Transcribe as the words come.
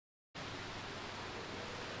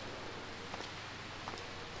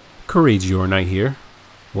Courageour Knight here.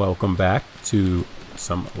 Welcome back to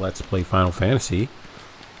some Let's Play Final Fantasy.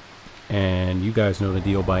 And you guys know the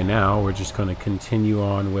deal by now. We're just going to continue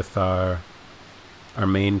on with our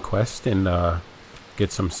main quest and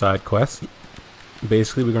get some side quests.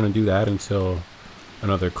 Basically, we're going to do that until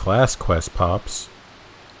another class quest pops.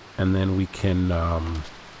 And then we can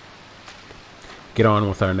get on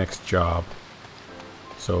with our next job.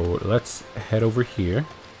 So let's head over here.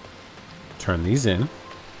 Turn these in.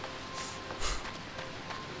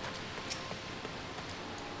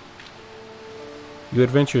 You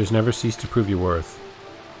adventurers never cease to prove your worth.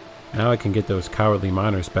 Now I can get those cowardly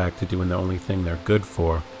miners back to doing the only thing they're good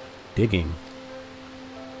for, digging.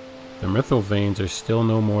 The mithril veins are still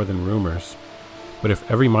no more than rumors, but if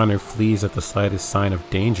every miner flees at the slightest sign of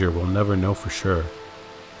danger, we'll never know for sure.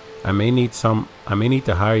 I may need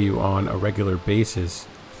to hire you on a regular basis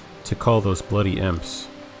to call those bloody imps.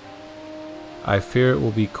 I fear it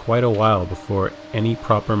will be quite a while before any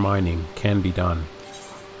proper mining can be done.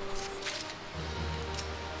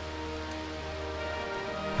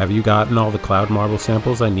 Have you gotten all the cloud marble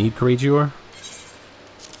samples I need, Courageour?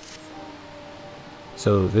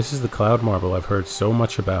 So this is the cloud marble I've heard so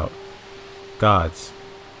much about. Gods.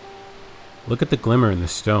 Look at the glimmer in the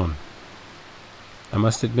stone. I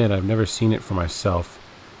must admit I've never seen it for myself.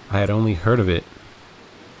 I had only heard of it.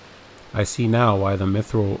 I see now why the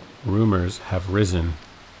mithril rumors have risen.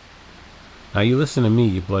 Now you listen to me,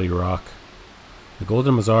 you bloody rock. The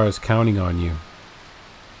Golden Bazaar is counting on you.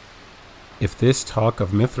 If this talk of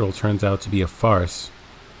mithril turns out to be a farce,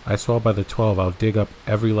 I swear by the 12 I'll dig up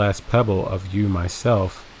every last pebble of you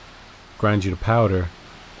myself, grind you to powder,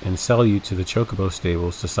 and sell you to the chocobo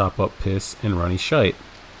stables to sop up piss and runny shite.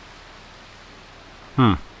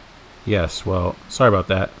 Yes, well, sorry about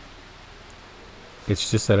that. It's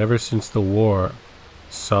just that ever since the war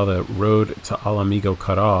saw the road to Alamigo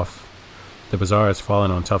cut off, the bazaar has fallen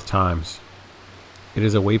on tough times. It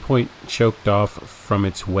is a waypoint choked off from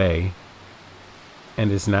its way, and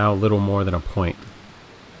is now little more than a point.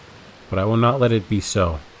 But I will not let it be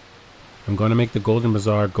so. I'm going to make the Golden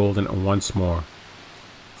Bazaar golden once more.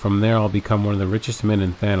 From there I'll become one of the richest men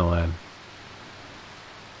in Thanalan.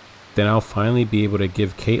 Then I'll finally be able to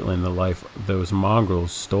give Caitlin the life those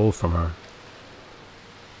mongrels stole from her.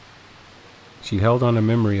 She held on to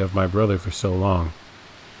memory of my brother for so long.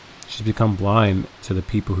 She's become blind to the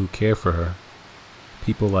people who care for her.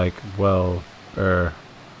 People like, well,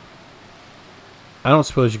 I don't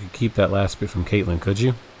suppose you could keep that last bit from Caitlin, could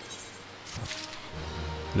you?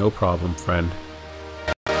 No problem, friend.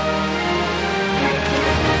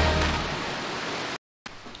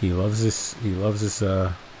 He loves this,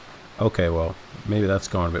 okay, well, maybe that's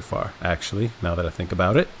going a bit far, actually, now that I think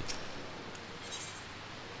about it.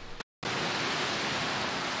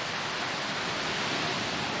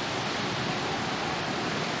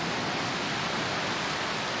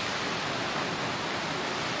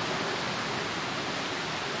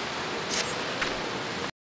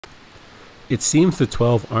 It seems the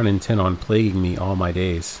 12 aren't intent on plaguing me all my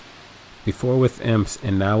days. Before with imps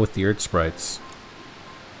and now with the earth sprites.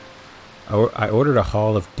 I ordered a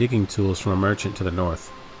haul of digging tools from a merchant to the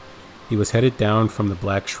north. He was headed down from the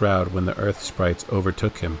Black Shroud when the earth sprites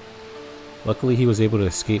overtook him. Luckily he was able to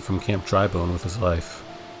escape from Camp Drybone with his life.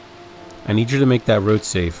 I need you to make that road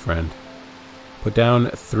safe, friend. Put down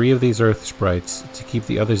 3 of these earth sprites to keep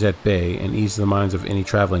the others at bay and ease the minds of any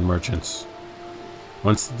traveling merchants.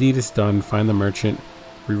 Once the deed is done, find the merchant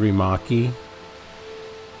Ririmaki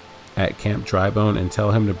at Camp Drybone and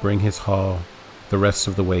tell him to bring his haul the rest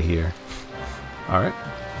of the way here. Alright.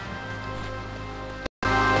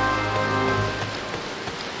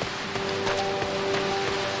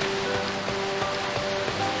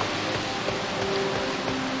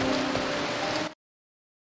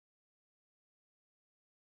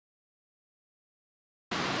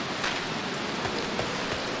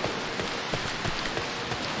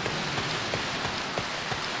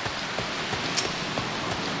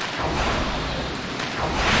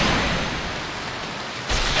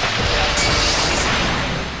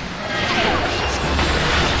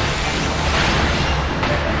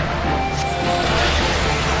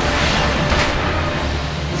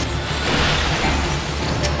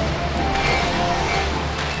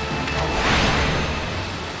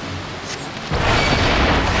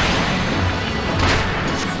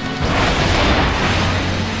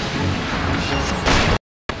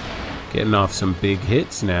 Getting off some big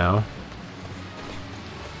hits now.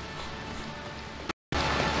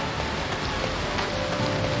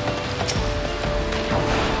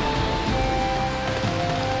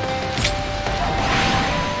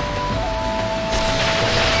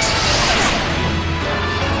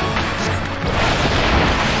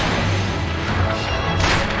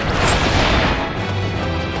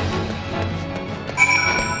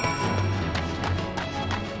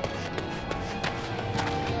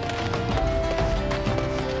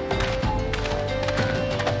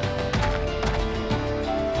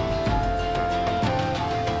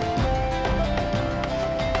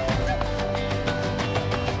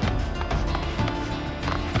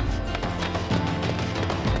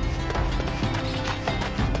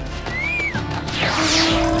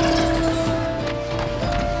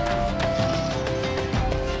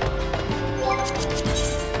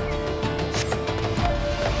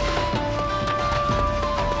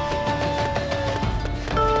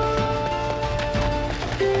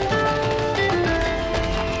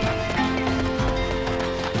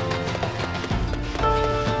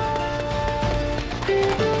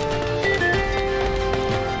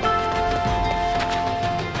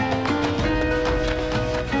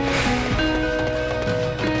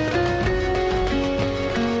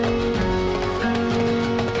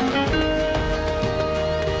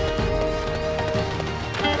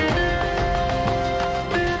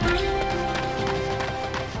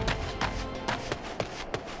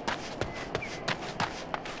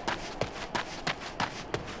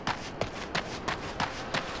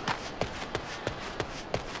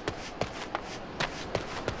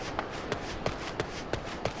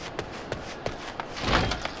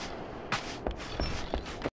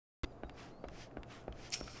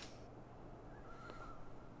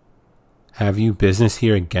 Have you business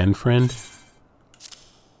here again, friend?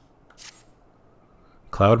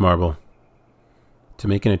 Cloud marble. To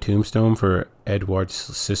making a tombstone for Edward's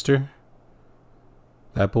sister?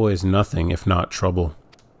 That boy is nothing if not trouble.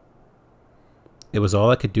 It was all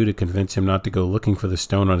I could do to convince him not to go looking for the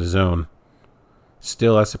stone on his own.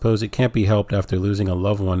 Still, I suppose it can't be helped after losing a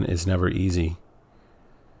loved one is never easy.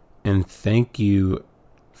 And thank you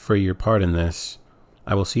for your part in this.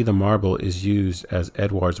 I will see the marble is used as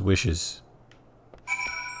Edward's wishes.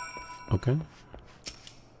 Okay.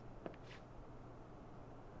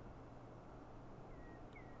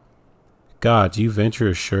 Gods, you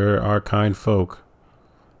venturers sure are kind folk.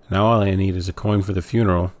 Now all I need is a coin for the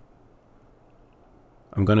funeral.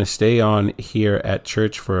 I'm gonna stay on here at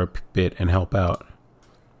church for a bit and help out.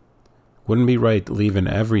 Wouldn't be right leaving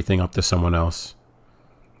everything up to someone else.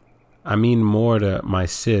 I mean more to my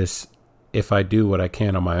sis if I do what I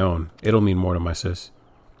can on my own. It'll mean more to my sis.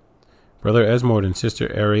 Brother Esmond and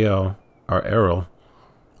sister Errol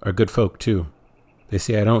are good folk too. They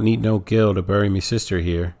say I don't need no gil to bury me sister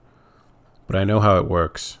here, but I know how it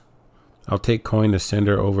works. I'll take coin to send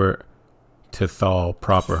her over to Thal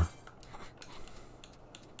proper.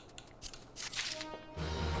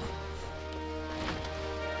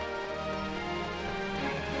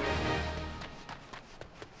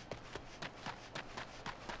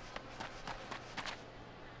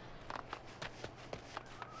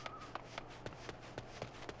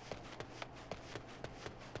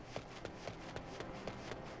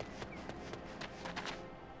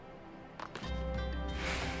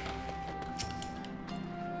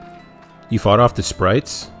 You fought off the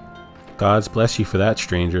sprites? Gods bless you for that,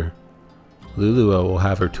 stranger. Lulua will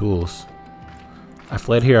have her tools. I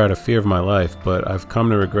fled here out of fear of my life, but I've come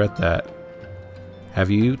to regret that. Have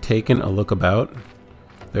you taken a look about?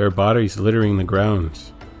 There are bodies littering the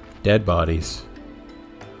grounds. Dead bodies.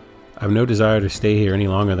 I've no desire to stay here any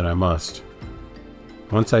longer than I must.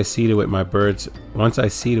 Once I see to it my birds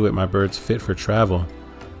fit for travel,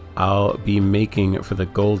 I'll be making for the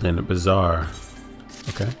Golden Bazaar.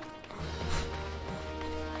 Okay.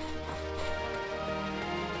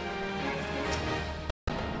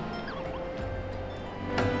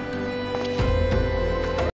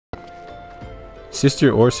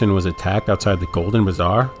 Sister Orson was attacked outside the Golden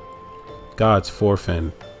Bazaar? God's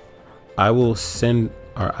forfend. I will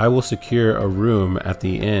secure a room at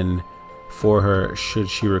the inn for her should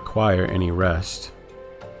she require any rest.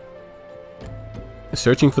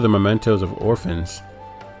 Searching for the mementos of orphans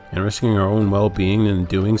and risking her own well-being in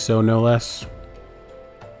doing so, no less.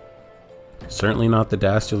 Certainly not the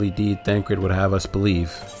dastardly deed Thancred would have us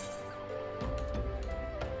believe.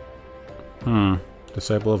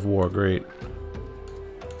 Disciple of War, great.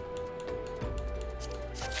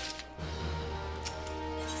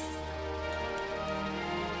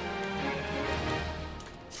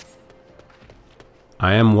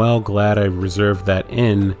 I am well glad I reserved that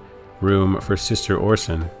inn room for Sister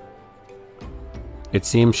Orson. It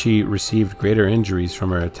seems she received greater injuries from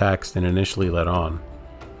her attacks than initially let on.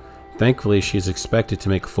 Thankfully, she is expected to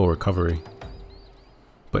make a full recovery.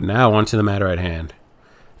 But now on to the matter at hand.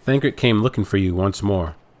 Thancred came looking for you once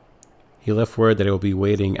more. He left word that he will be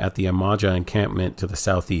waiting at the Amaja encampment to the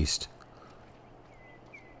southeast.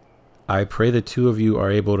 I pray the two of you are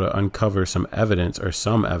able to uncover some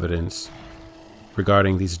evidence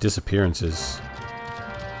regarding these disappearances.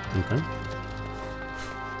 Okay.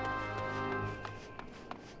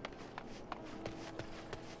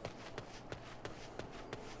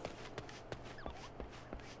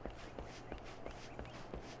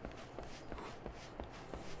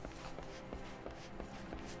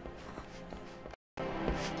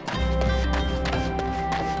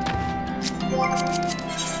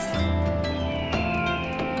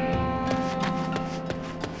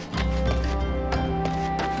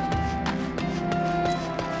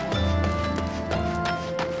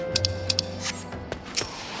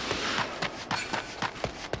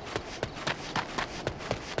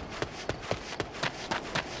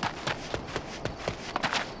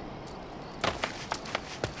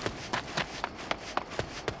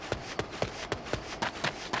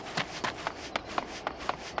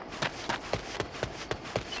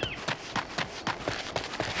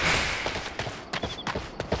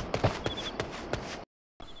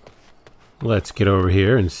 Let's get over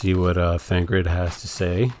here and see what Thancred has to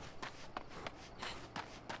say.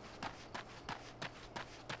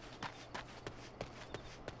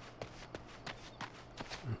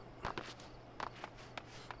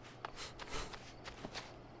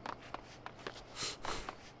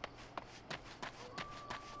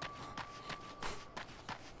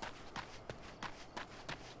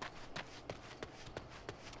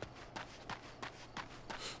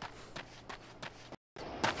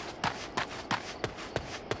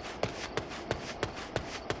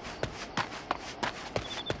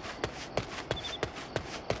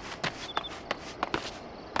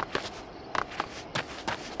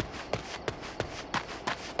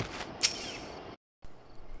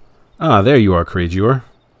 Ah, there you are, Courageour.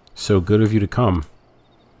 So good of you to come.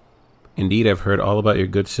 Indeed, I've heard all about your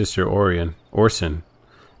good sister Orson.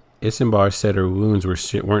 Isambard said her wounds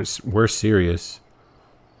were serious.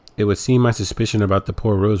 It would seem my suspicion about the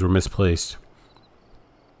poor Rose were misplaced.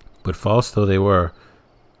 But false though they were,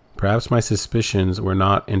 perhaps my suspicions were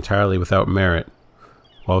not entirely without merit.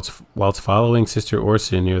 Whilst following Sister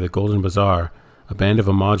Orson near the Golden Bazaar, a band of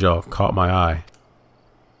Amajal caught my eye.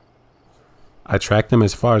 I tracked them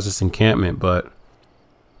as far as this encampment, but,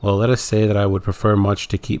 well, let us say that I would prefer much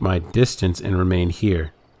to keep my distance and remain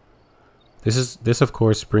here. This of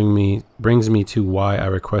course brings me to why I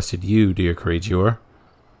requested you, dear Courageour.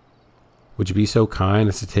 Would you be so kind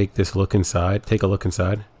as to take a look inside?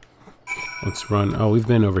 Let's run. Oh, we've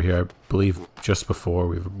been over here, I believe, just before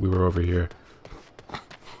we were over here.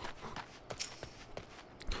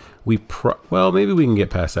 Well, maybe we can get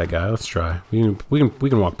past that guy. Let's try. We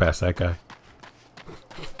can walk past that guy.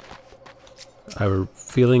 I have a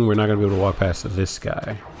feeling we're not going to be able to walk past this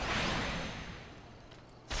guy.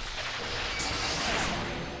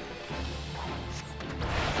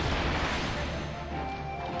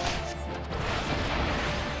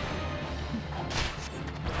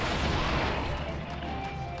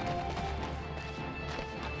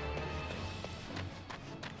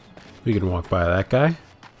 We can walk by that guy.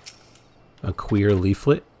 A queer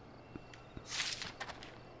leaflet.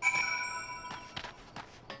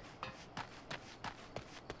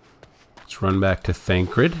 Let's run back to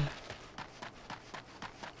Thancred.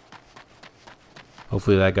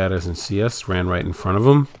 Hopefully that guy doesn't see us. Ran right in front of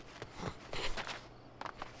him.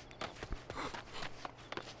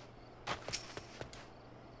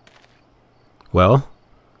 Well,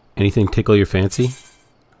 anything tickle your fancy?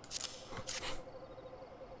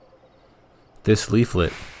 This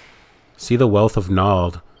leaflet. See the wealth of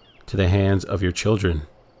knowledge to the hands of your children.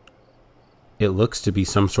 It looks to be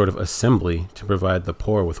some sort of assembly to provide the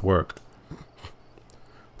poor with work.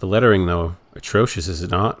 The lettering, though, atrocious, is it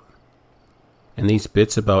not? And these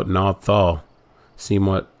bits about Nod Thal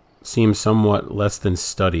seem somewhat less than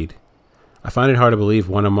studied. I find it hard to believe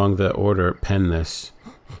one among the order penned this.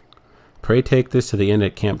 Pray take this to the inn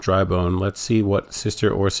at Camp Drybone. Let's see what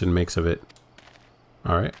Sister Orson makes of it.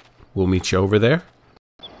 Alright, we'll meet you over there.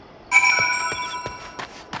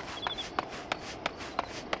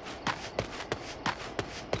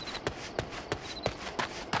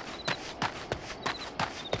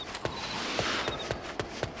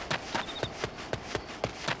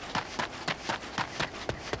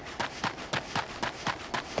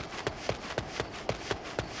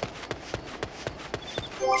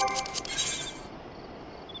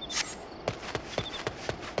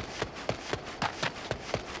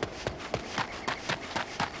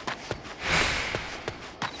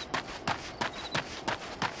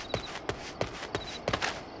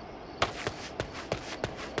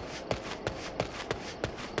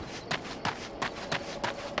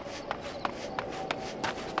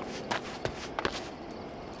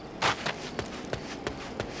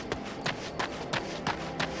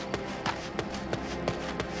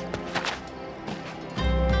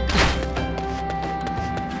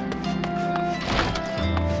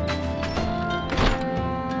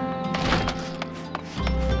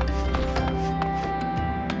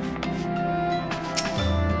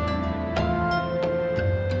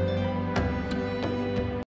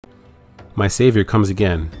 My savior comes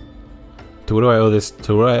again. To what do I owe this?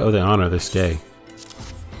 To what do I owe the honor this day?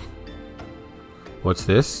 What's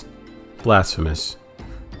this? Blasphemous.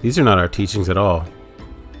 These are not our teachings at all.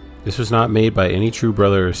 This was not made by any true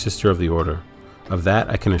brother or sister of the order. Of that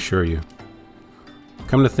I can assure you.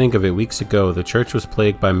 Come to think of it, weeks ago the church was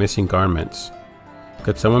plagued by missing garments.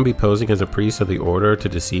 Could someone be posing as a priest of the order to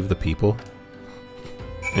deceive the people?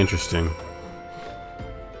 Interesting.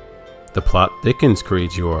 The plot thickens,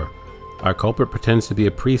 Courageour. Our culprit pretends to be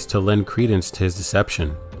a priest to lend credence to his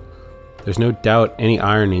deception. There's no doubt any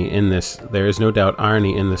irony in this. There is no doubt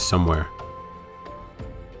irony in this somewhere.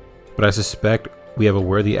 But I suspect we have a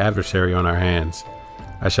worthy adversary on our hands.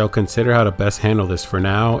 I shall consider how to best handle this. For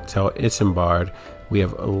now, tell Isambard we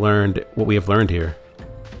have learned what we have learned here.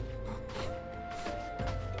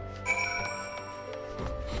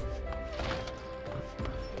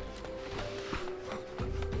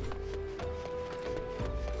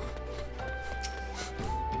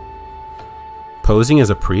 Posing as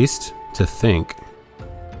a priest? To think.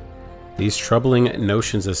 These troubling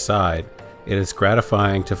notions aside, it is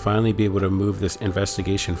gratifying to finally be able to move this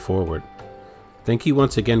investigation forward. Thank you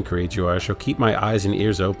once again, Courageour. I shall keep my eyes and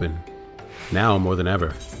ears open. Now more than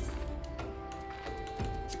ever.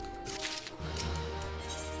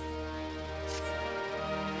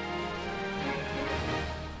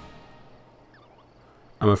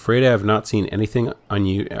 I'm afraid I have not seen anything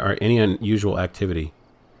or any unusual activity,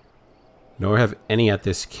 nor have any at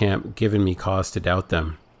this camp given me cause to doubt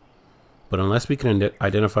them. But unless we can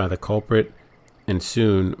identify the culprit, and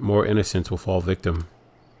soon more innocents will fall victim.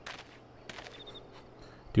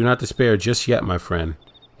 Do not despair just yet, my friend.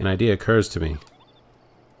 An idea occurs to me.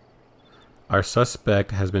 Our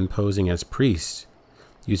suspect has been posing as priest,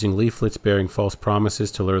 using leaflets bearing false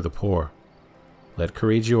promises to lure the poor. Let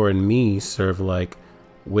Courageour and me serve like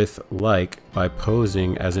with like by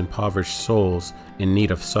posing as impoverished souls in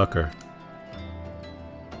need of succor.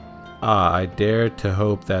 Ah, I dare to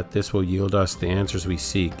hope that this will yield us the answers we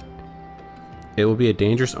seek. It will be a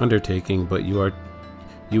dangerous undertaking, but you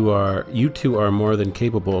two are more than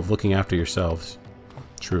capable of looking after yourselves.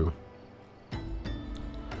 True.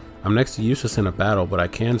 I'm next to useless in a battle, but I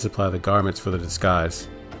can supply the garments for the disguise.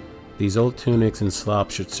 These old tunics and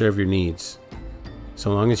slops should serve your needs,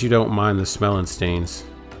 so long as you don't mind the smell and stains.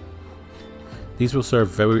 These will serve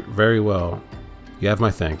very, very well. You have my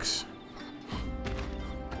thanks.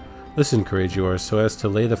 Listen, Courageour, so as to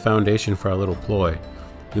lay the foundation for our little ploy,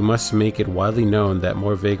 we must make it widely known that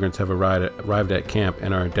more vagrants have arrived at camp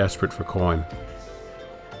and are desperate for coin.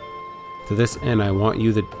 To this end, I want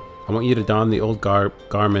you to don the old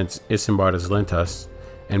garments Isambard has lent us,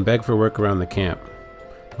 and beg for work around the camp.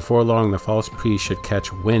 Before long, the false priest should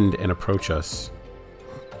catch wind and approach us.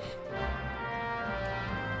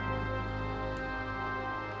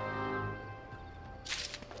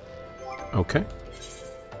 Okay.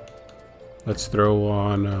 Let's throw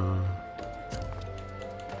on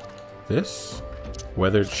this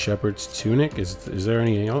weathered shepherd's tunic. Is there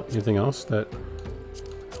anything else that?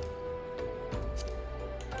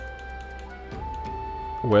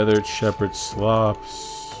 Weathered shepherd's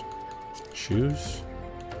slops. Shoes?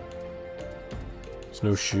 There's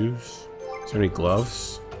no shoes. Is there any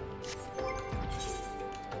gloves?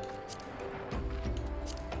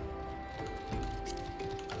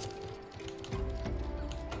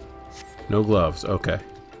 No gloves, okay.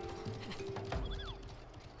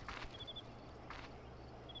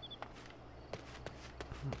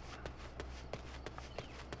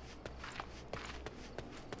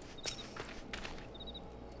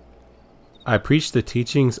 I preach the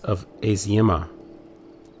teachings of Aziema,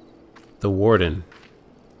 the warden.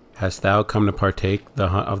 Hast thou come to partake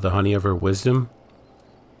of the honey of her wisdom?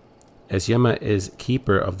 Aziema is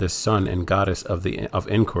keeper of the sun and goddess of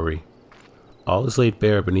inquiry. All is laid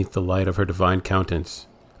bare beneath the light of her divine countenance.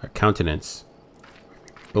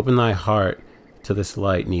 Open thy heart to this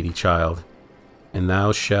light, needy child, and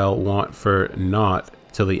thou shalt want for naught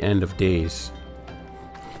till the end of days.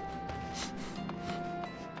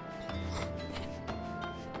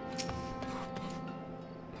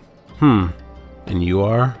 And you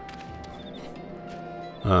are?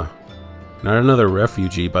 Not another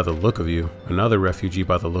refugee by the look of you. Another refugee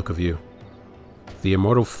by the look of you. The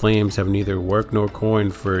immortal flames have neither work nor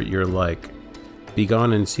coin for your like.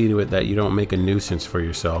 Begone and see to it that you don't make a nuisance for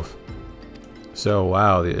yourself. So,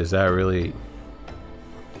 wow, is that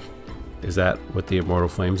what the immortal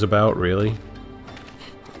flame's about, really?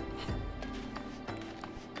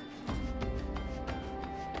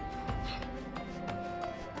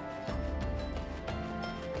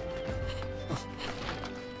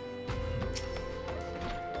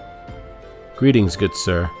 Greetings, good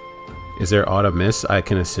sir. Is there aught amiss I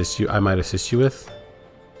might assist you with?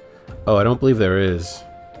 Oh, I don't believe there is.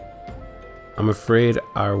 I'm afraid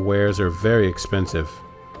our wares are very expensive.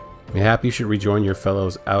 Mayhap you should rejoin your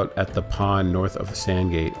fellows out at the pond north of the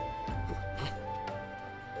Sandgate.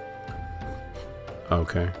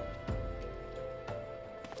 Okay.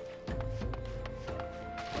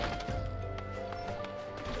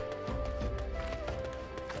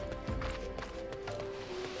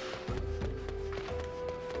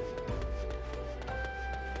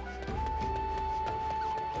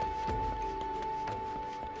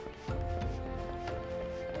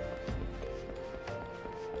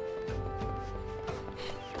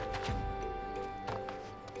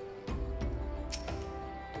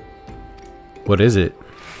 What is it?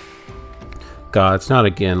 Gods, not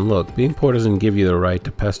again. Look, being poor doesn't give you the right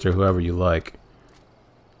to pester whoever you like.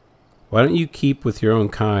 Why don't you keep with your own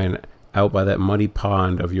kind out by that muddy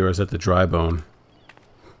pond of yours at the dry bone?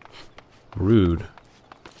 Rude.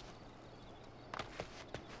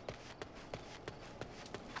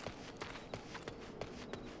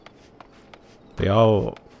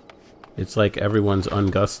 It's like everyone's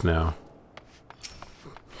ungust now.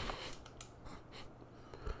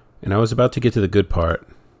 And I was about to get to the good part.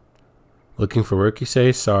 Looking for work, you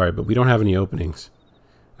say? Sorry, but we don't have any openings.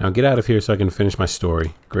 Now get out of here so I can finish my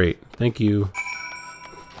story. Great. Thank you.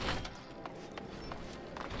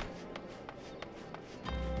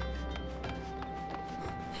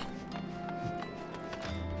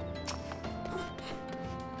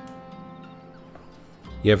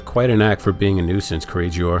 You have quite a knack for being a nuisance,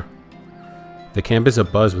 Courageour. The camp is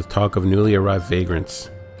abuzz with talk of newly arrived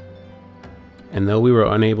vagrants. And though we were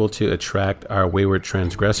unable to attract our wayward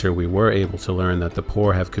transgressor, we were able to learn that the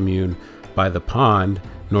poor have communed by the pond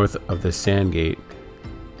north of the Sandgate,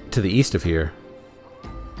 to the east of here.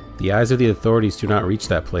 The eyes of the authorities do not reach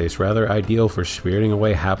that place, rather ideal for spiriting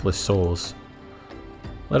away hapless souls.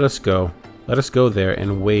 Let us go. Let us go there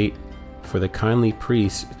and wait for the kindly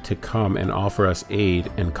priest to come and offer us aid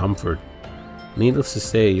and comfort. Needless to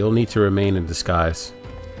say, you'll need to remain in disguise.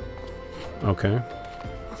 Okay.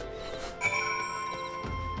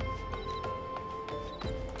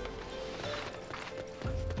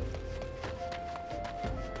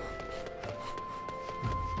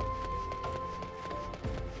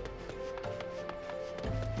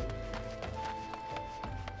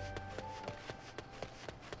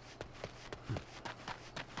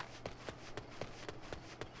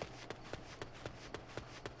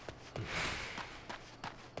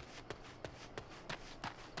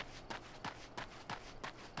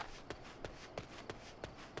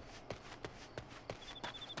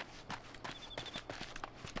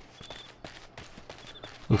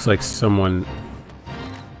 Looks like someone...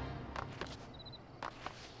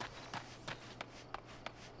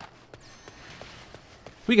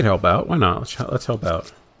 We could help out. Why not? Let's help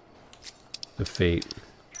out. The fate.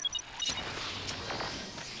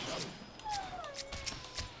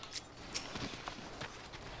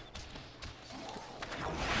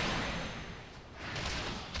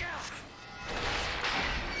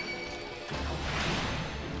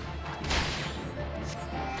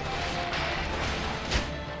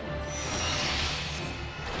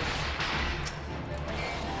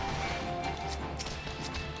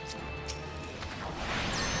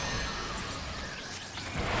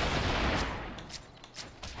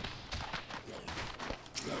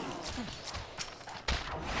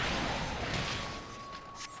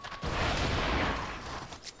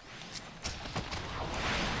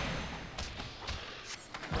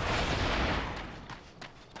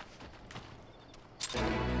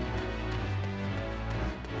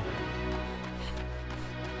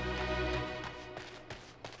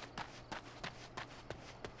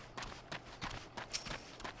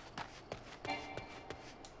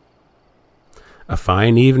 A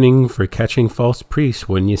fine evening for catching false priests,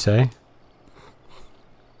 wouldn't you say?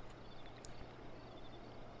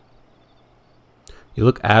 You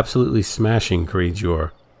look absolutely smashing,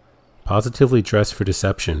 Courageour. Positively dressed for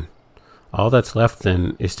deception. All that's left,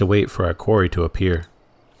 then, is to wait for our quarry to appear.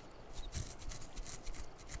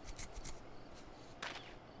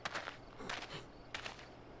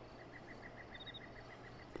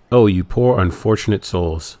 Oh, you poor unfortunate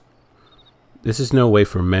souls. This is no way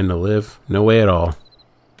for men to live. No way at all.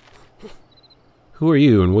 Who are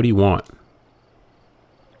you, and what do you want?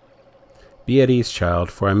 Be at ease,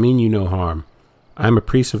 child, for I mean you no harm. I am a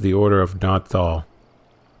priest of the Order of Nodthal,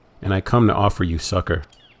 and I come to offer you succor.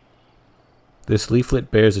 This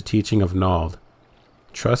leaflet bears a teaching of Nald.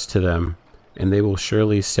 Trust to them, and they will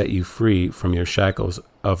surely set you free from your shackles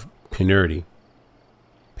of penury.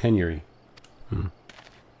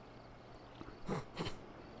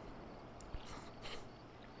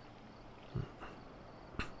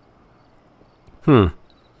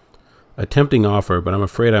 A tempting offer, but I'm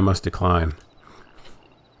afraid I must decline.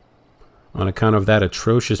 On account of that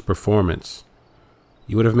atrocious performance.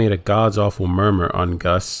 You would have made a god's awful murmur on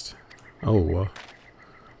Gust. Oh,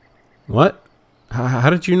 what? How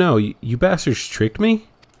did you know? You bastards tricked me?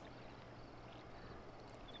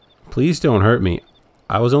 Please don't hurt me.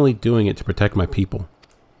 I was only doing it to protect my people.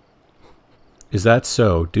 Is that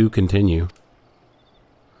so? Do continue.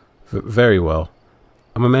 Very well.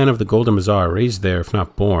 I'm a man of the Golden Bazaar, raised there if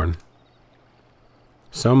not born.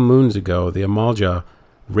 Some moons ago, the Amalja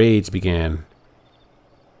raids began.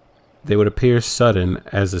 They would appear sudden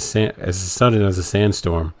as a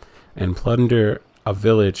sandstorm, and plunder a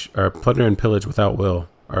village, or plunder and pillage without will,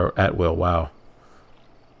 or at will. Wow.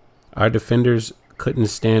 Our defenders couldn't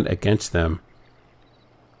stand against them.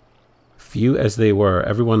 Few as they were,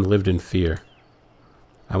 everyone lived in fear.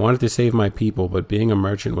 I wanted to save my people, but being a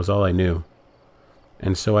merchant was all I knew.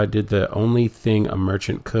 And so I did the only thing a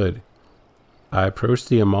merchant could. I approached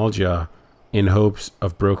the Amalja in hopes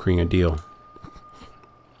of brokering a deal.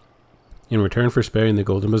 In return for sparing the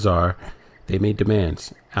Golden Bazaar, they made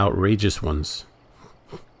demands, outrageous ones.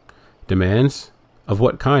 Demands? Of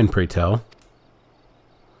what kind, pray tell?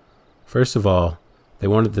 First of all, they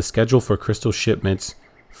wanted the schedule for crystal shipments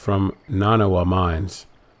from Nanawa mines.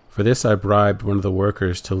 For this I bribed one of the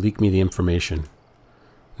workers to leak me the information.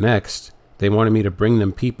 Next, they wanted me to bring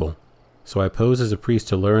them people. So I pose as a priest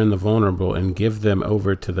to lure in the vulnerable and give them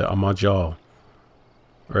over to the Amalja.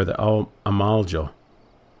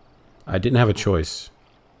 I didn't have a choice.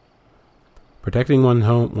 Protecting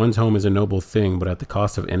one's home is a noble thing, but at the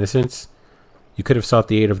cost of innocence? You could have sought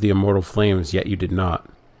the aid of the immortal flames, yet you did not.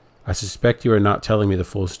 I suspect you are not telling me the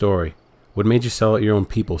full story. What made you sell out your own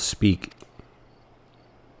people? Speak.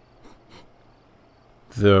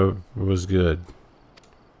 The was good.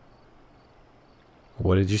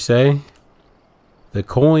 What did you say? The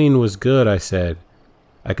coin was good, I said.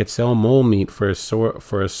 I could sell mole meat for a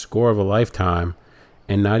score of a lifetime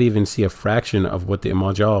and not even see a fraction of what the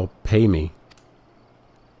Amalja pay me.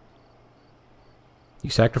 You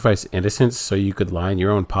sacrificed innocence so you could line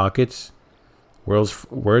your own pockets?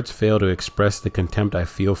 Words fail to express the contempt I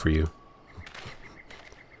feel for you.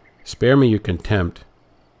 Spare me your contempt.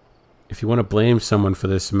 If you want to blame someone for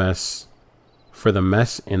this mess, for the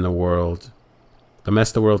mess in the world, the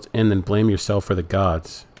mess the world's in, then blame yourself for the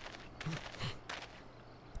gods.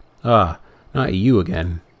 Ah, not you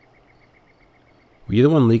again. Were you the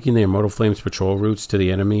one leaking the Immortal Flames patrol routes to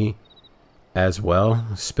the enemy as well?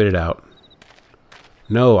 Spit it out.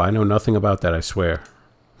 No, I know nothing about that, I swear.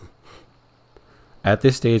 At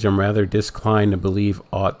this stage, I'm rather disinclined to believe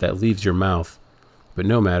aught that leaves your mouth. But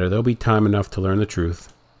no matter, there'll be time enough to learn the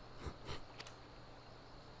truth.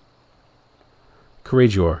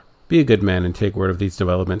 Courageour, be a good man and take word of these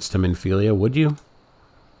developments to Minfilia, would you?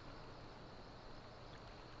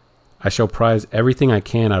 I shall prize everything I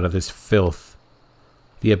can out of this filth.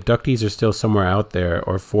 The abductees are still somewhere out there,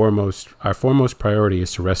 our foremost priority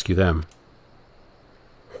is to rescue them.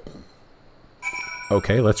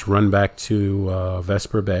 Okay, let's run back to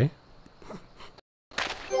Vesper Bay.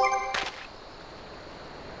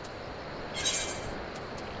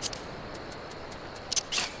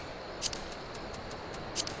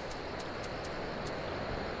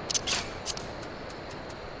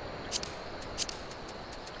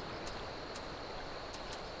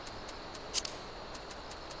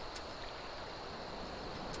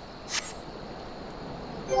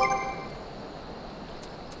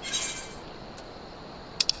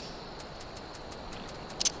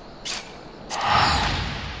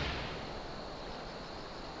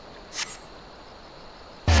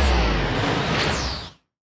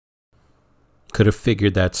 Could have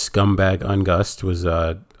figured that scumbag Ungust was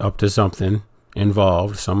up to something,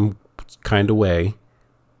 involved some kind of way.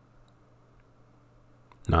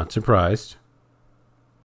 Not surprised.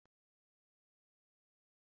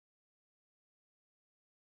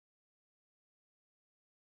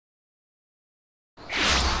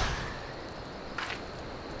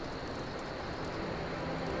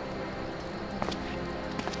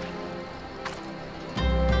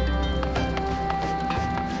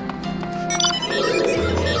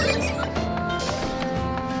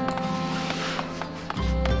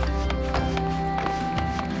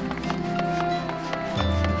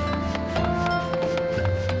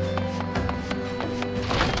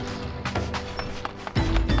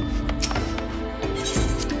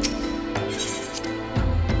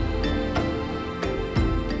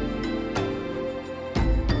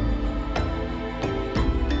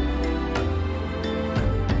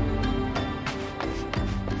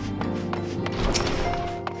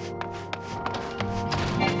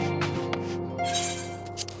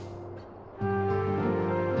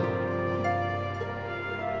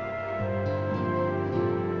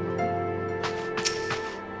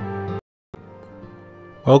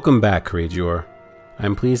 Welcome back, Courageour. I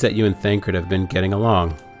am pleased that you and Thancred have been getting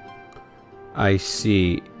along. I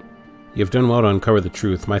see. You have done well to uncover the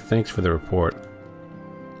truth. My thanks for the report.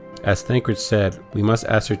 As Thancred said, we must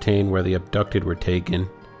ascertain where the abducted were taken,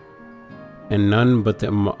 and none but the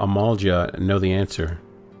Amalja know the answer.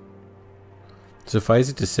 Suffice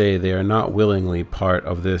it to say, they are not willingly part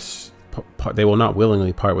of this. They will not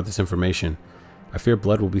willingly part with this information. I fear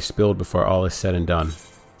blood will be spilled before all is said and done.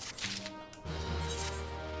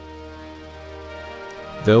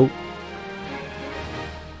 Though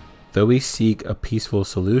we seek a peaceful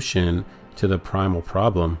solution to the primal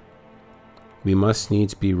problem, we must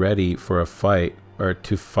needs be ready for a fight, or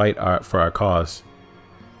to fight for our cause,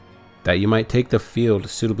 that you might take the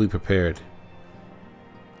field suitably prepared.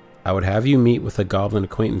 I would have you meet with a goblin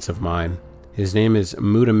acquaintance of mine. His name is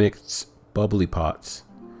Mudamix Bubblypots,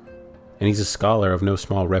 and he's a scholar of no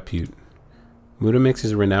small repute. Mudamix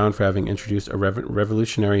is renowned for having introduced a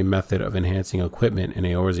revolutionary method of enhancing equipment in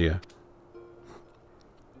Eorzea.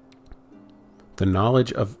 The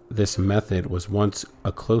knowledge of this method was once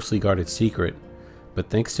a closely guarded secret, but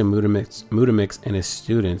thanks to Mudamix and his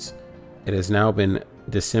students, it has now been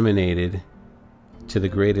disseminated to the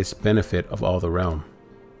greatest benefit of all the realm.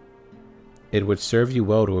 It would serve you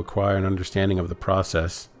well to acquire an understanding of the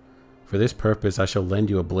process. For this purpose, I shall lend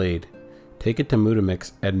you a blade. Take it to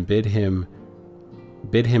Mutamix and bid him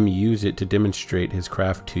use it to demonstrate his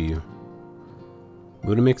craft to you.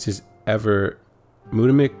 Mutamix is ever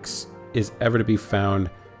to be found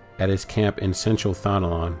at his camp in central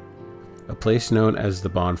Thonalon, a place known as the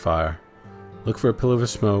Bonfire. Look for a pillar of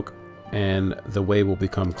smoke, and the way will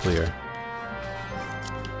become clear.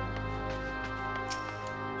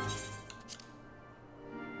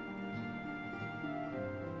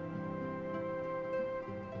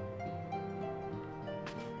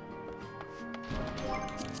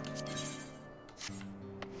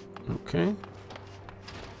 Okay.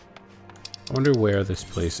 I wonder where this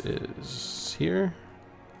place is. Here?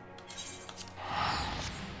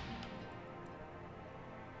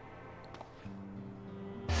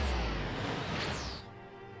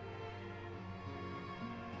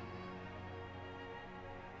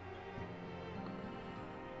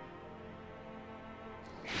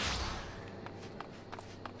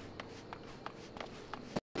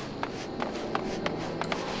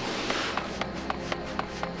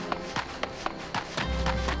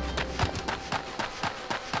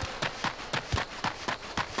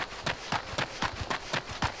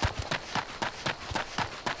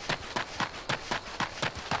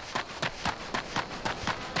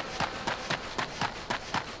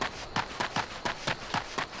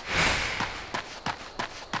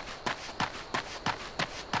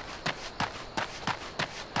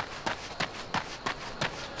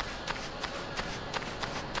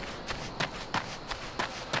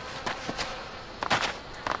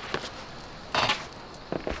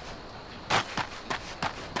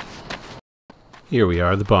 Here we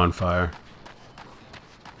are, the bonfire.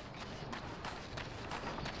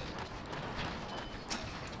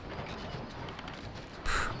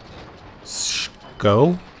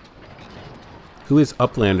 Go? Who is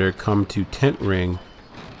Uplander come to tent ring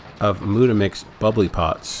of Mutamix bubbly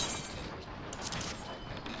pots?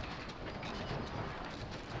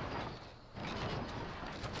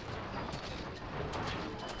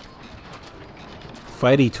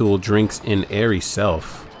 Fighty Tool drinks in airy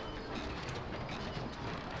self.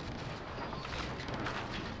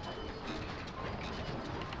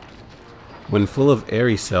 When full of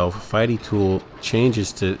airy self, Fighty Tool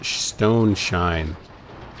changes to Stone Shine,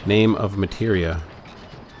 name of materia.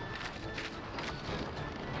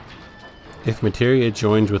 If materia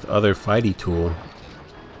joins with other Fighty Tool,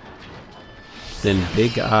 then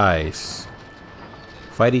Big Eyes.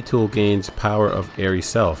 Fighty Tool gains power of airy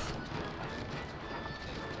self.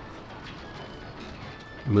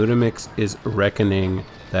 Mutamix is reckoning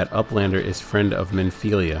that Uplander is friend of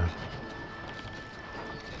Minfilia.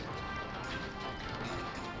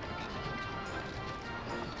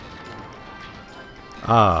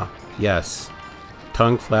 Ah, yes.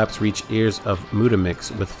 Tongue flaps reach ears of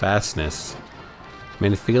Mutamix with fastness.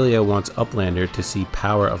 Minfilia wants Uplander to see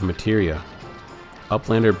power of materia.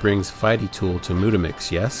 Uplander brings Fighty Tool to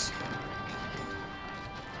Mutamix, yes?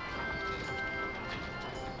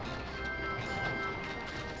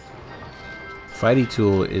 Fighty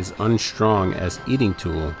Tool is unstrong as Eating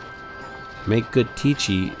Tool. Make good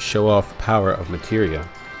Teachy show off power of materia.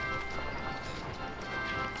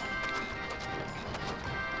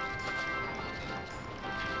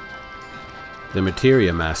 The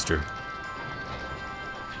Materia Master.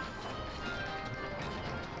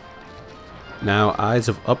 Now eyes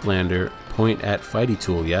of Uplander point at Fighty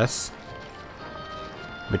Tool, yes?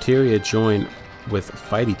 Materia join with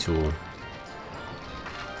Fighty Tool.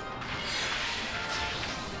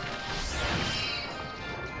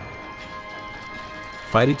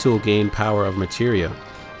 Fighty Tool gain power of materia.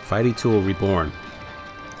 Fighty Tool reborn.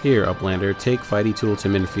 Here, Uplander, take Fighty Tool to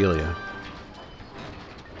Minfilia.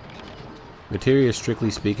 Materia,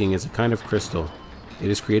 strictly speaking, is a kind of crystal. It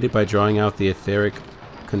is created by drawing out the etheric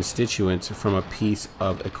constituents from a piece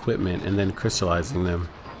of equipment and then crystallizing them.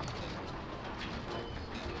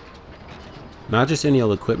 Not just any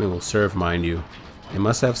old equipment will serve, mind you. It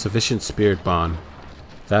must have sufficient spirit bond.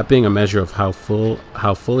 That being a measure of how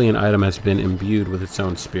fully an item has been imbued with its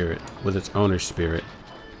own spirit, with its owner's spirit.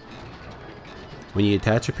 When you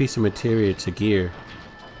attach a piece of materia to gear,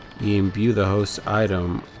 you imbue the host's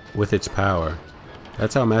item with its power.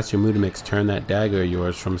 That's how Master Mutamix turned that dagger of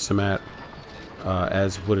yours from Samat,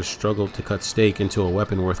 as would have struggled to cut steak, into a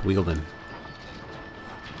weapon worth wielding.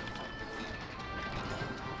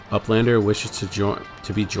 Uplander wishes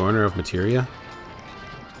to be joiner of materia?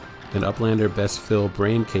 Then Uplander best fill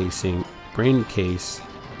brain case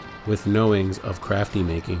with knowings of crafty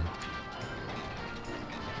making.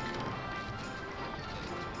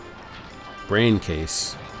 Brain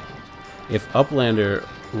case. If Uplander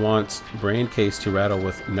wants brain case to rattle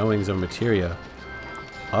with knowings of materia,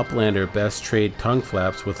 Uplander best trade tongue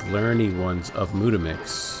flaps with learny ones of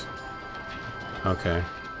Mudamix. Okay.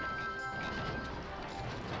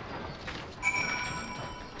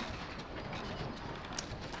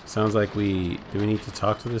 Sounds like do we need to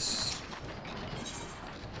talk to this?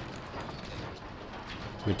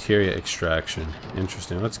 Materia extraction.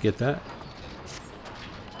 Interesting. Let's get that.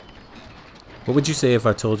 What would you say if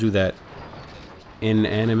I told you that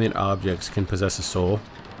inanimate objects can possess a soul?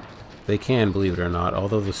 They can, believe it or not,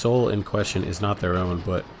 although the soul in question is not their own,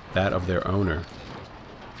 but that of their owner.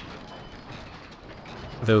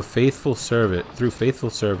 Through faithful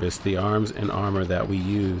service, the arms and armor that we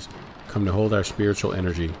use come to hold our spiritual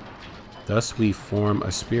energy. Thus we form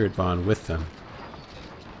a spirit bond with them.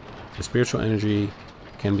 The spiritual energy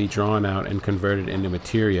can be drawn out and converted into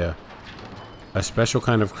materia, a special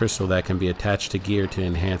kind of crystal that can be attached to gear to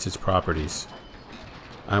enhance its properties.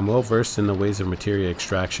 I am well versed in the ways of materia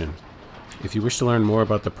extraction. If you wish to learn more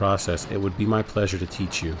about the process, it would be my pleasure to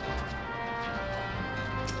teach you.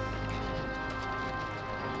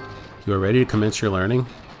 You are ready to commence your learning?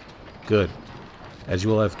 Good. As you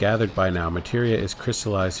will have gathered by now, materia is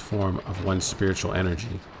crystallized form of one's spiritual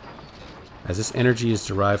energy. As this energy is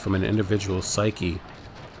derived from an individual's psyche,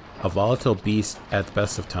 a volatile beast at the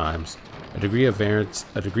best of times, a degree of variance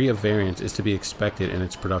is to be expected in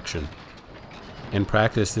its production. In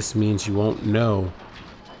practice, this means you won't know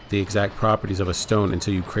the exact properties of a stone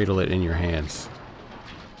until you cradle it in your hands.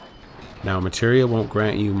 Now, materia won't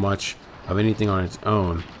grant you much of anything on its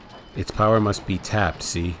own. Its power must be tapped,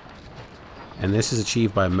 see? And this is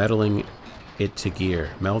achieved by melding it to gear.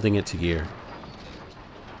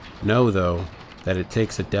 Know, though, that it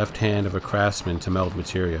takes a deft hand of a craftsman to meld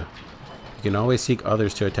materia. You can always seek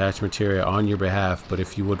others to attach materia on your behalf, but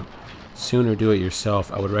if you would sooner do it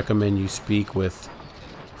yourself, I would recommend you speak with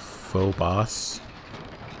Phobos.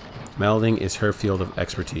 Melding is her field of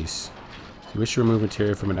expertise. If you wish to remove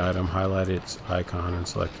materia from an item, highlight its icon and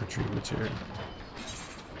select retrieve materia.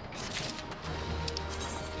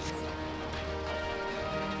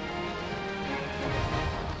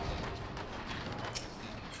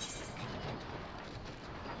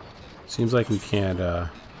 Seems like we can't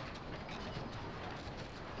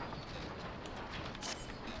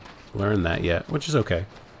learn that yet, which is okay.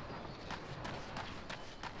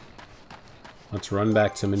 Let's run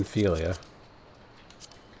back to Minfilia.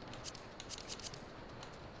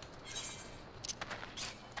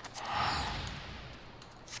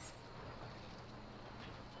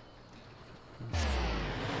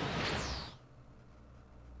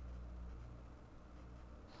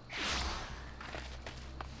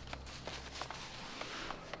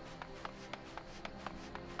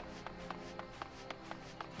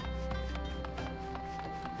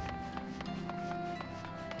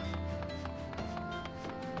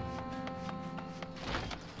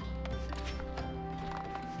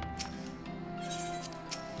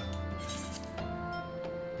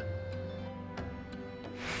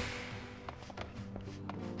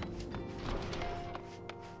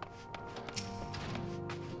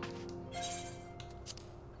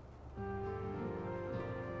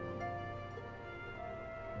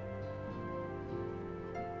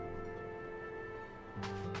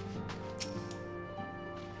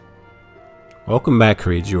 Welcome back,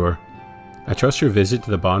 Courageour. I trust your visit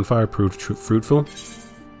to the bonfire proved fruitful?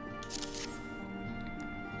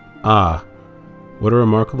 Ah, what a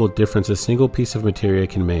remarkable difference a single piece of materia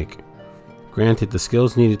can make. Granted, the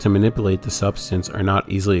skills needed to manipulate the substance are not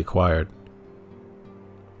easily acquired,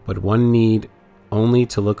 but one need only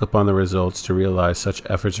to look upon the results to realize such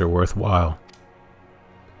efforts are worthwhile.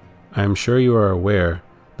 I am sure you are aware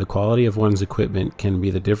the quality of one's equipment can be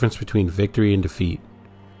the difference between victory and defeat.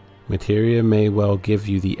 Materia may well give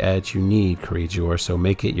you the edge you need, Courageour, so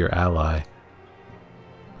make it your ally.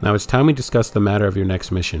 Now it's time we discuss the matter of your next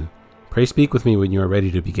mission. Pray speak with me when you are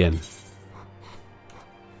ready to begin.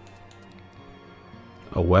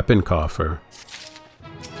 A weapon coffer.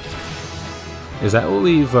 Is that what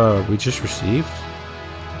we just received?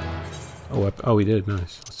 Oh, we did.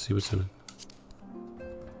 Nice. Let's see what's in it.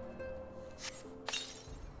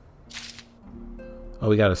 Oh,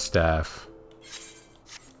 we got a staff.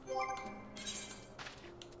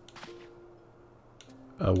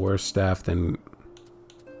 A worse staff than...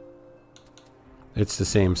 It's the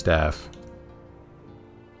same staff.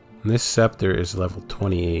 And this scepter is level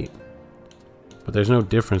 28. But there's no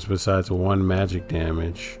difference besides 1 magic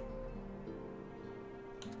damage.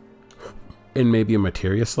 And maybe a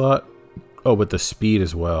materia slot? Oh, but the speed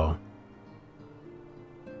as well.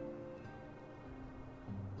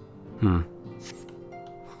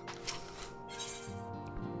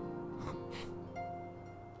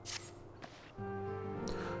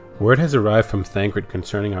 Word has arrived from Thancred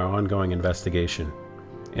concerning our ongoing investigation.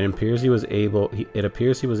 It appears he was able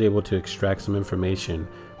to extract some information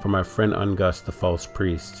from our friend Ungust, the false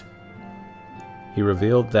priest. He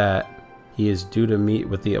revealed that he is due to meet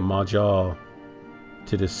with the Amajal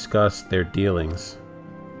to discuss their dealings.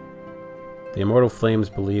 The Immortal Flames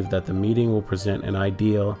believe that the meeting will present an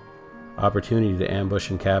ideal opportunity to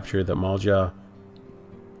ambush and capture the Amalja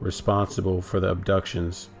responsible for the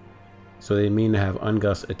abductions, so they mean to have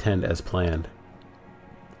Ungust attend as planned.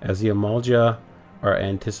 As the Amalja are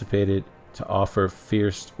anticipated to offer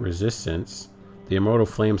fierce resistance, the Immortal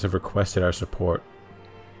Flames have requested our support.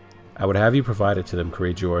 I would have you provide it to them,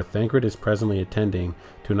 Courageour. Thancred is presently attending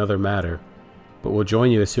to another matter, but will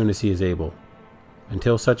join you as soon as he is able.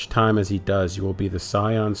 Until such time as he does, you will be the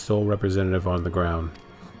Scion's sole representative on the ground.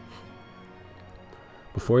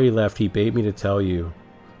 Before he left, he bade me to tell you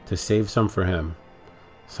to save some for him.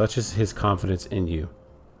 Such is his confidence in you,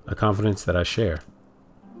 a confidence that I share.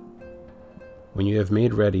 When you have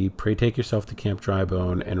made ready, pray take yourself to Camp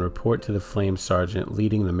Drybone and report to the Flame Sergeant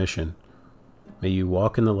leading the mission. May you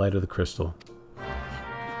walk in the light of the crystal.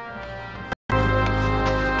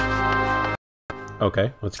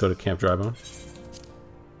 Okay, let's go to Camp Drybone.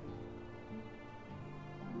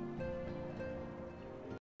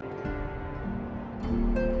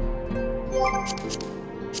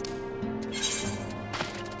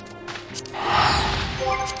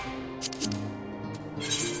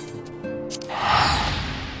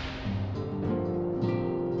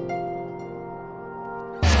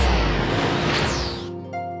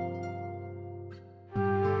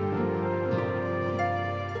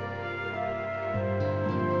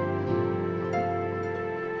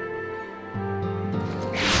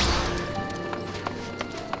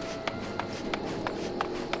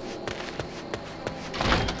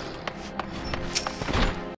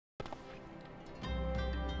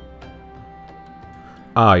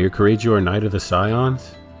 Ah, you're Courageour, Knight of the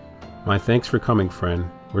Scions? My thanks for coming,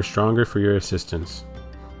 friend. We're stronger for your assistance.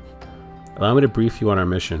 Allow me to brief you on our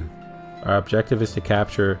mission. Our objective is to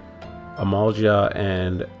capture Amalja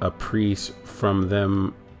and a priest from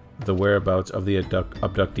them the whereabouts of the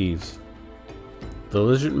abductees. The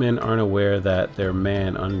lizardmen aren't aware that their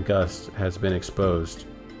man, Ungust, has been exposed.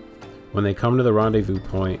 When they come to the rendezvous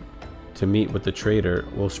point to meet with the traitor,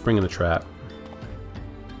 we'll spring in the trap.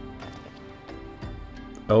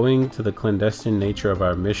 Owing to the clandestine nature of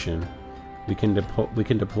our mission, we can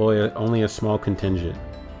deploy only a small contingent.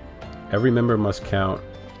 Every member must count,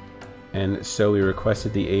 and so we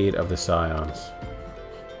requested the aid of the Scions.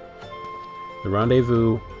 The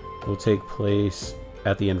rendezvous will take place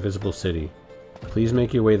at the Invisible City. Please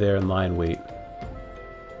make your way there and lie in wait.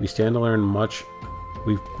 We stand to learn much.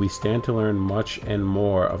 We stand to learn much and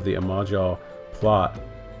more of the Amajal plot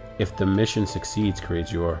if the mission succeeds,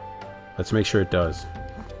 Courageour. Let's make sure it does.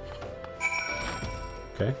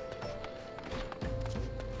 Okay.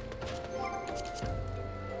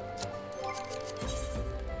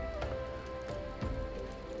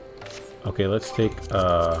 Okay, let's take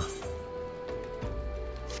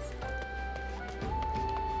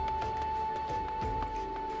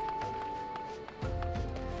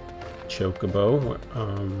Chocobo.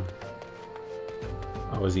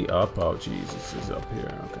 Oh, is he up? Oh, Jesus, he's up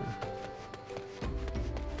here. Okay.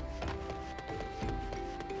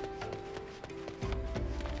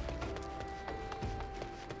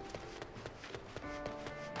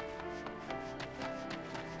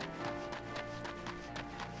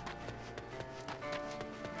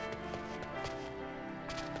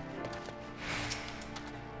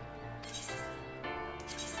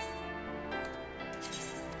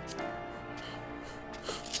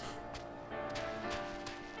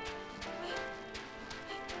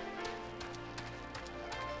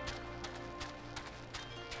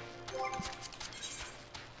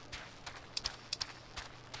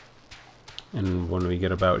 And when we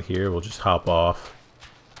get about here, we'll just hop off.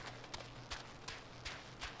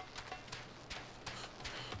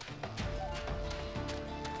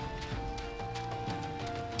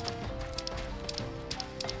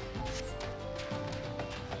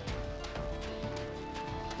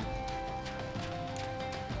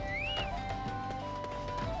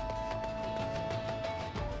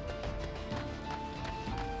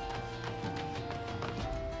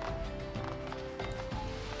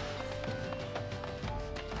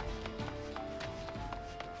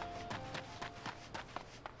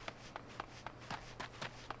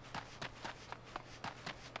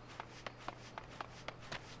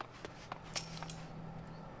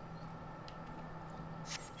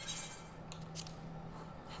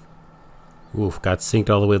 Oof, got synced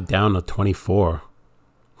all the way down to 24.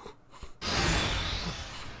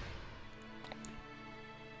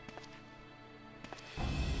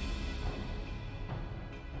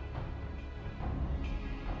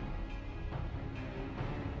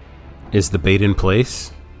 Is the bait in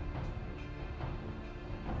place?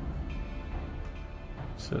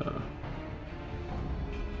 So...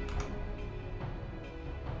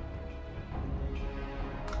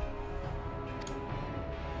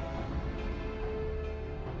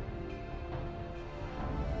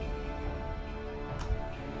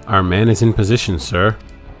 Our man is in position, sir.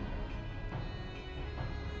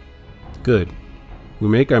 Good. We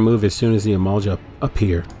make our move as soon as the Amalja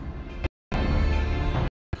appear.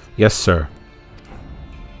 Yes, sir.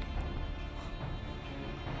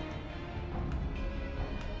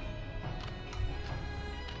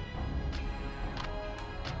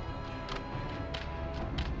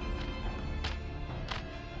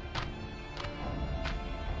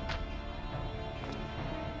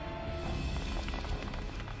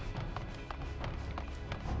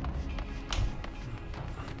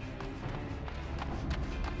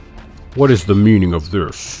 What is the meaning of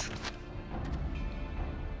this?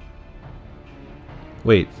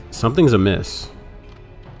 Wait, something's amiss.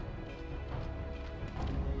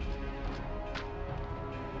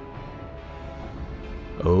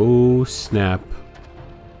 Oh, snap.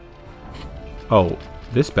 Oh,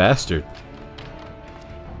 this bastard.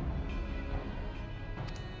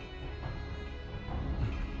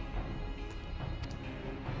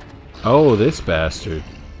 Oh, this bastard.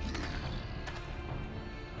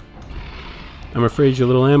 I'm afraid your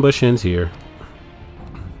little ambush ends here.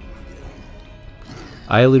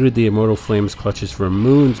 I eluded the immortal flame's clutches for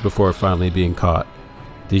moons before finally being caught.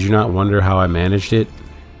 Did you not wonder how I managed it?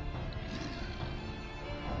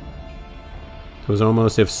 It was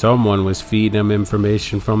almost as if someone was feeding them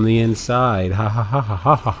information from the inside. Ha ha ha ha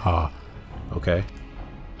ha ha ha. Okay.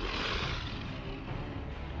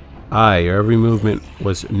 Your every movement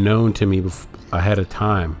was known to me ahead of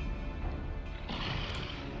time.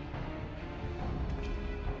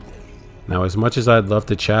 Now, as much as I'd love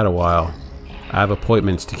to chat a while, I have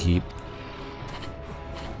appointments to keep.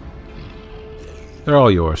 They're all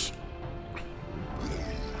yours.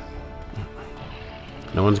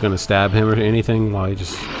 No one's gonna stab him or anything while he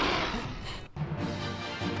just...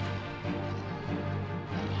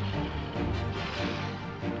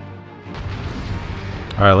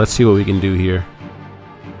 Alright, let's see what we can do here.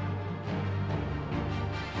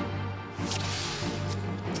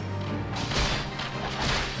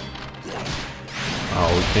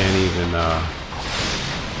 Oh, we can't even,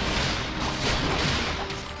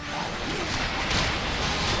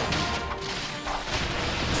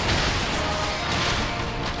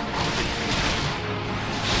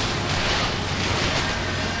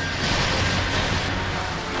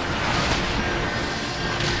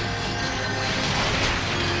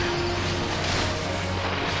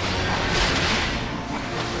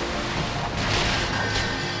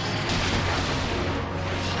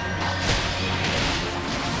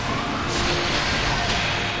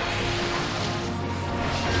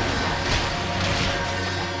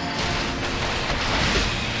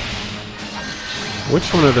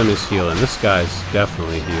 Which one of them is healing? This guy's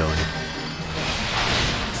definitely healing.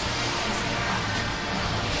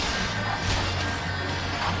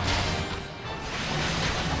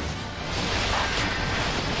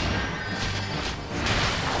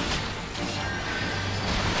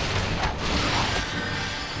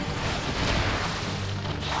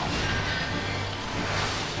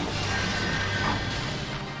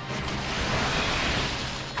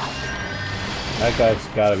 That guy's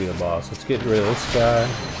gotta be the boss. Let's get rid of this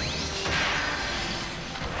guy.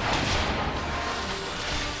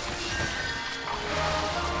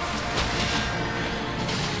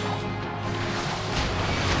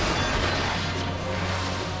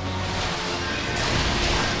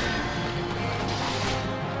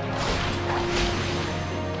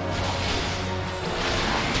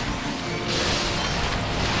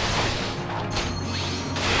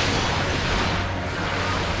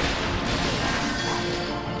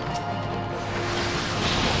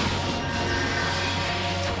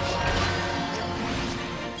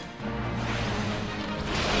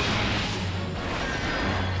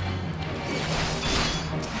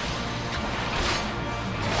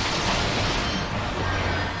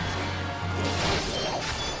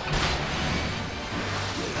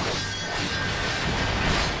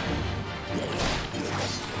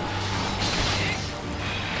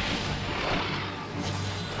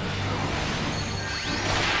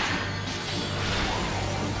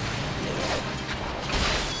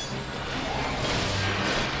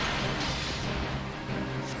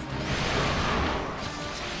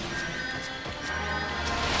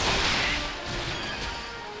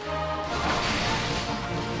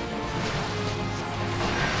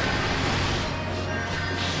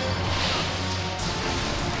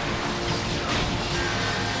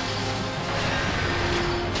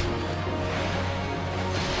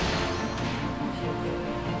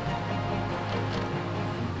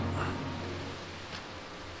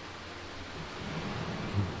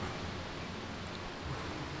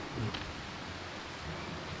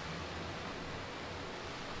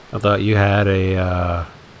 I thought you had an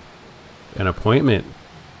appointment.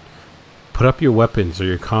 Put up your weapons or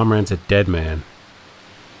your comrade's a dead man.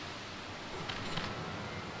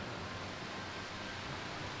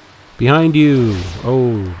 Behind you!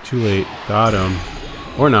 Oh, too late. Got him.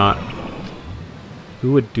 Or not.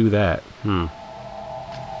 Who would do that? We're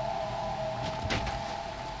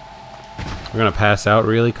gonna pass out,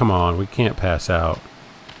 really? Come on, we can't pass out.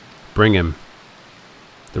 Bring him.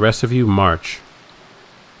 The rest of you, march.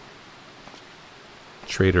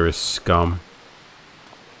 Traitorous scum.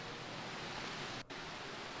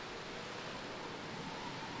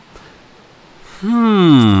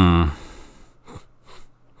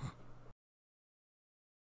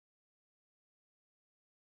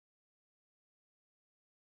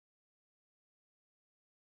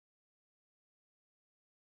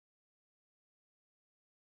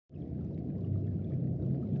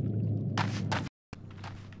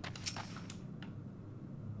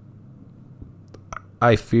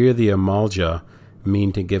 I fear the Amalja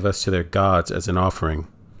mean to give us to their gods as an offering.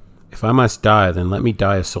 If I must die, then let me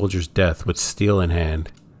die a soldier's death with steel in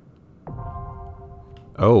hand.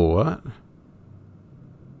 Oh, what?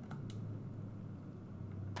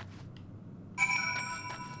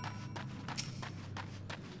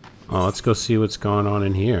 Oh, let's go see what's going on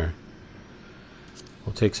in here.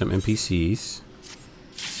 We'll take some NPCs.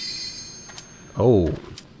 Oh.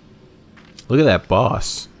 Look at that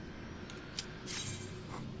boss.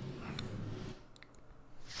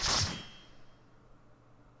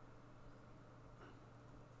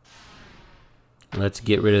 Let's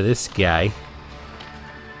get rid of this guy.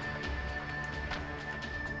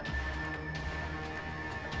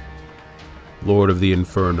 Lord of the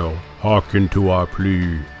Inferno, hearken to our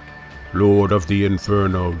plea. Lord of the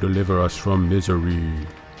Inferno, deliver us from misery.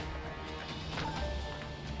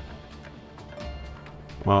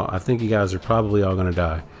 Well, I think you guys are probably all gonna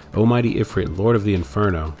die. Almighty Ifrit, Lord of the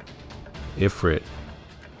Inferno. Ifrit.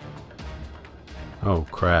 Oh,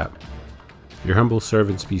 crap. Your humble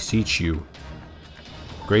servants beseech you.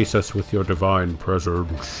 Grace us with your divine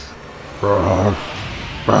presence. Oh.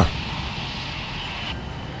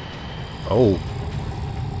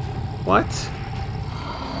 What?